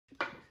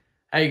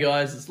Hey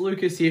guys, it's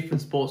Lucas here from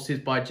Sports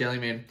Tips by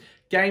Jellyman.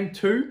 Game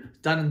 2,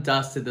 done and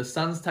dusted. The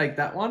Suns take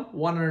that one,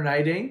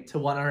 118 to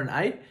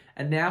 108,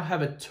 and now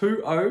have a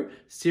 2-0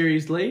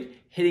 series lead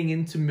heading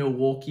into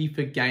Milwaukee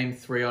for Game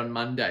 3 on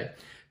Monday.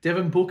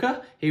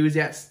 D.Booker, he was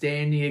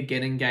outstanding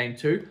again in Game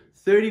 2.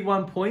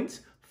 31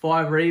 points,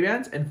 5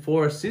 rebounds, and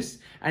 4 assists,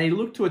 and he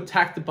looked to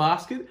attack the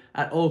basket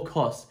at all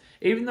costs.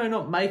 Even though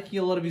not making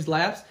a lot of his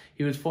layups,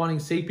 he was finding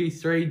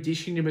CP3,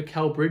 dishing to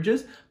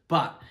M.Bridges,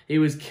 but he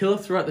was killer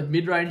throughout the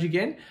mid-range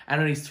again, and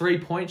on his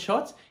 3-point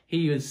shots,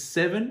 he was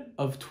 7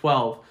 of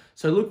 12.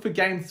 So look for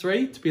Game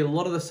 3 to be a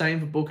lot of the same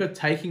for Booker,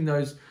 taking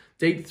those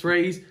deep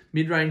threes,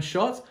 mid-range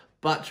shots,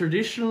 but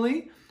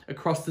traditionally,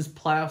 across this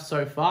playoff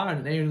so far,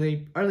 and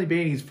only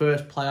being his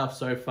first playoff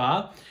so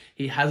far,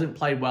 he hasn't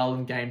played well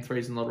in Game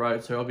 3s on the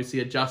road. So obviously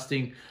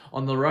adjusting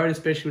on the road,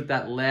 especially with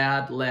that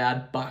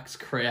loud Bucks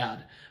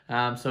crowd.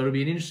 So it'll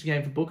be an interesting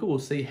game for Booker. We'll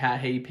see how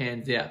he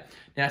pans out.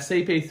 Now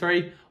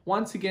CP3,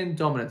 once again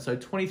dominant. So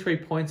 23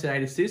 points and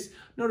 8 assists.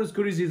 Not as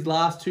good as his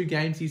last 2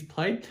 games he's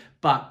played,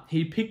 but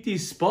he picked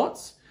his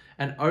spots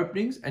and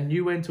openings and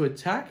knew when to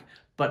attack.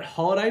 But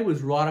Holiday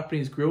was right up in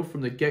his grill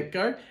from the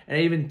get-go, and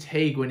even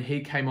Teague, when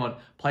he came on,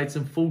 played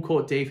some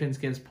full-court defense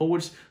against Paul,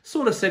 which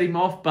sort of set him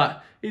off,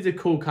 but he's a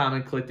cool, calm,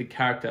 and collected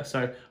character.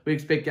 So we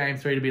expect Game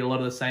 3 to be a lot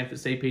of the same for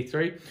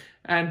CP3,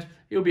 and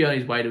he'll be on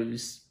his way to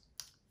his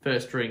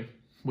first ring,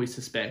 we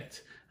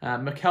suspect.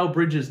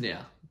 M.Bridges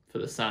now for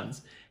the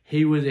Suns.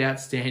 He was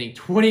outstanding.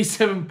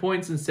 27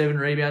 points and 7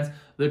 rebounds.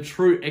 The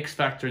true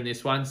X-factor in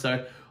this one.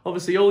 So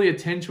obviously all the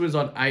attention was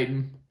on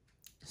Ayton,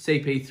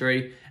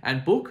 CP3,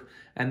 and Book.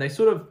 And they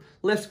sort of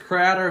left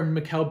Crowder and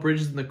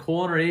M.Bridges in the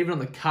corner. And even on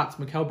the cuts,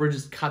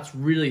 M.Bridges cuts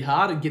really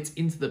hard and gets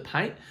into the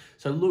paint.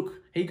 So look,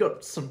 he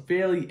got some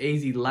fairly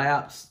easy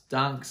layups,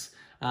 dunks.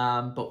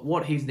 But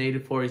what he's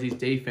needed for is his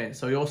defense.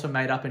 So he also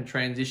made up in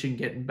transition,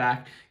 getting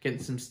back, getting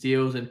some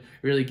steals, and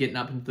really getting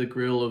up into the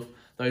grill of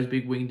those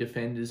big wing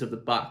defenders of the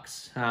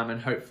Bucks.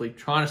 And hopefully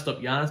trying to stop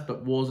Giannis,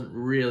 but wasn't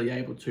really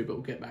able to. But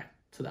we'll get back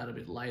to that a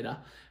bit later.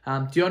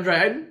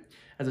 D.Ayton,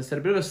 as I said,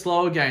 a bit of a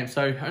slower game.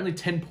 So only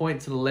 10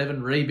 points and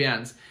 11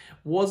 rebounds.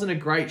 Wasn't a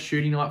great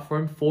shooting night for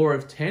him, 4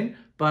 of 10.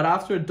 But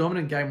after a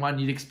dominant Game 1,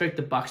 you'd expect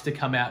the Bucks to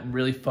come out and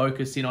really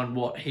focus in on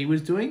what he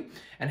was doing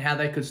and how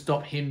they could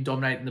stop him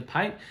dominating the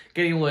paint,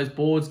 getting all those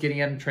boards,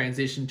 getting out in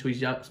transition to his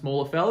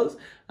smaller fellas.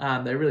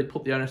 They really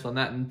put the onus on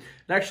that, and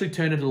it actually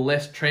turned into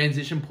less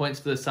transition points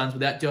for the Suns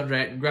without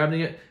D.Ayton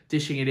grabbing it,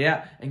 dishing it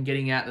out, and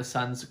getting out the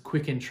Suns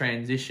quick in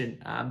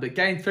transition. But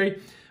Game 3,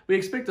 we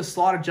expect a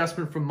slight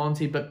adjustment from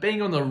Monty, but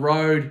being on the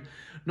road,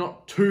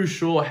 not too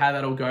sure how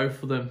that'll go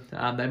for them.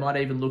 They might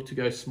even look to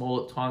go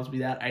small at times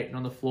without Ayton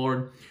on the floor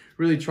and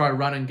really try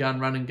run and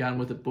gun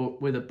with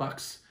the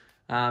Bucks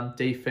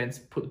defense,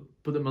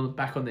 put them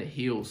back on their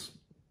heels.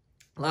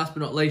 Last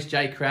but not least,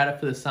 J.Crowder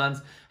for the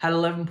Suns had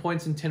 11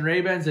 points and 10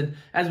 rebounds, and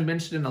as we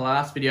mentioned in the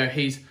last video,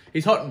 he's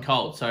hot and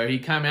cold. So he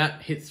came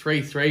out, hit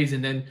 3 threes,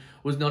 and then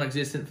was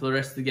non-existent for the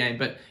rest of the game.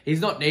 But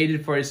he's not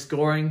needed for his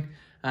scoring.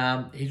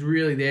 He's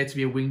really there to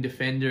be a wing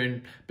defender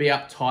and be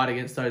up tight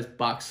against those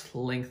Bucks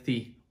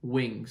lengthy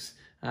wings.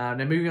 Now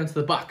moving on to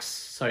the Bucks.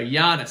 So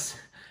Giannis,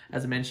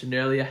 as I mentioned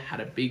earlier,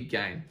 had a big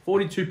game.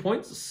 42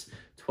 points,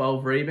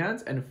 12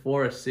 rebounds, and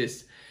 4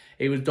 assists.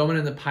 He was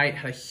dominant in the paint,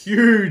 had a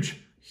huge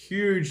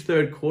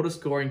third quarter,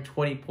 scoring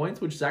 20 points,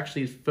 which is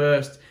actually his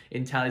first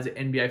in tallies at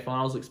NBA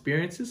Finals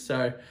experiences.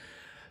 So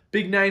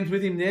big names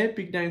with him there,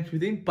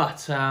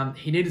 but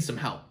he needed some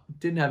help.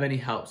 Didn't have any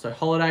help. So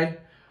Holiday,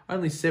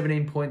 only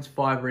 17 points,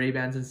 5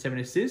 rebounds, and 7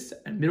 assists.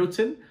 And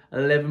Middleton,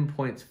 11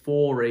 points,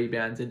 4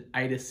 rebounds, and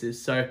 8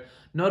 assists. So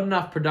not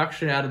enough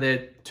production out of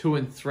their 2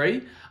 and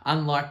 3.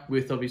 Unlike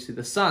with, obviously,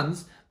 the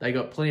Suns, they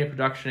got plenty of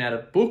production out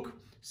of Book,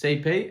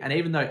 CP, and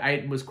even though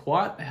Ayton was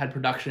quiet, they had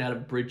production out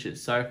of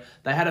Bridges. So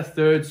they had a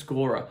third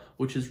scorer,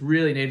 which is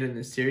really needed in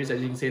this series.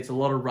 As you can see, it's a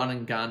lot of run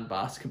and gun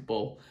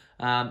basketball.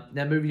 Now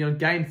moving on,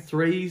 Game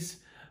 3s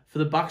for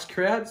the Bucks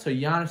crowd. So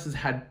Giannis has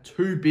had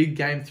 2 big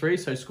Game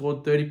 3s, so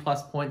scored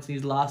 30-plus points in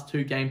his last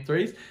 2 Game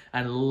 3s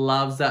and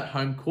loves that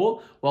home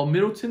court. While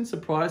Middleton,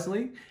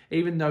 surprisingly,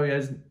 even though he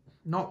has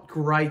not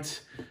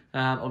great,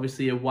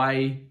 obviously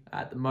away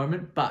at the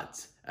moment,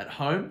 but at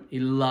home, he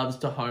loves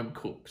to home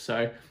cook.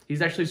 So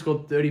he's actually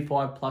scored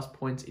 35-plus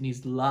points in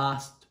his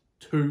last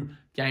 2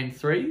 Game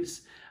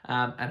 3s.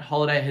 And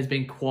Holiday has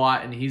been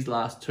quiet in his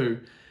last 2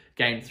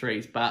 Game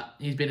 3s, but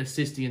he's been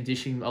assisting and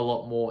dishing a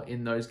lot more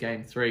in those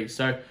Game 3s.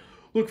 So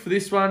look for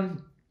this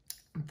one.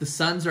 The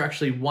Suns are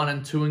actually 1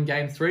 and 2 in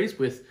Game 3s,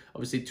 with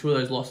obviously 2 of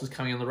those losses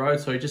coming on the road.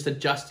 So just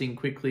adjusting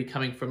quickly,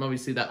 coming from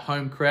obviously that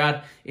home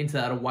crowd into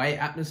that away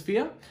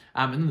atmosphere.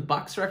 And then the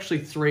Bucks are actually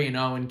 3 and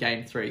 0 in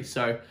Game 3.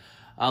 So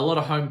a lot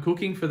of home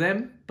cooking for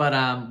them, but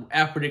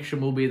our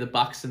prediction will be the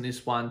Bucks in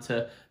this one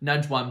to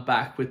nudge one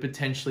back, with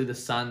potentially the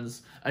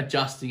Suns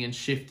adjusting and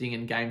shifting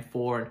in Game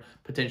 4 and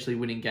potentially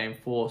winning Game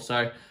 4.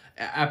 So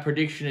our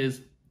prediction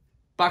is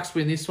Bucks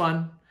win this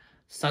one,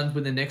 Suns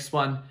win the next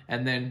one,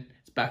 and then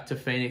it's back to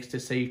Phoenix to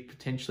see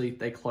potentially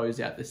they close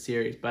out the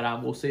series.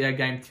 But we'll see how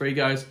Game 3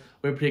 goes.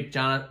 We predict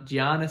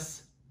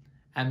Giannis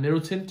and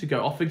Middleton to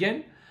go off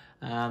again.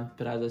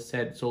 But as I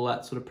said, it's all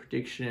that sort of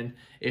prediction.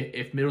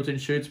 If Middleton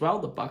shoots well,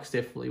 the Bucks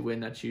definitely win.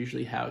 That's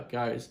usually how it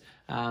goes.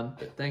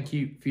 But thank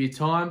you for your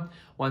time.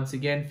 Once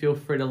again, feel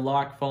free to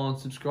like, follow, and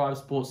subscribe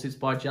Sports Sits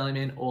by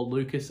Jellyman or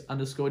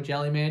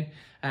Lucas_Jellyman.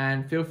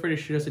 And feel free to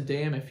shoot us a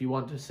DM if you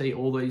want to see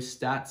all these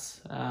stats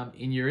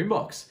in your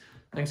inbox.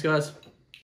 Thanks, guys.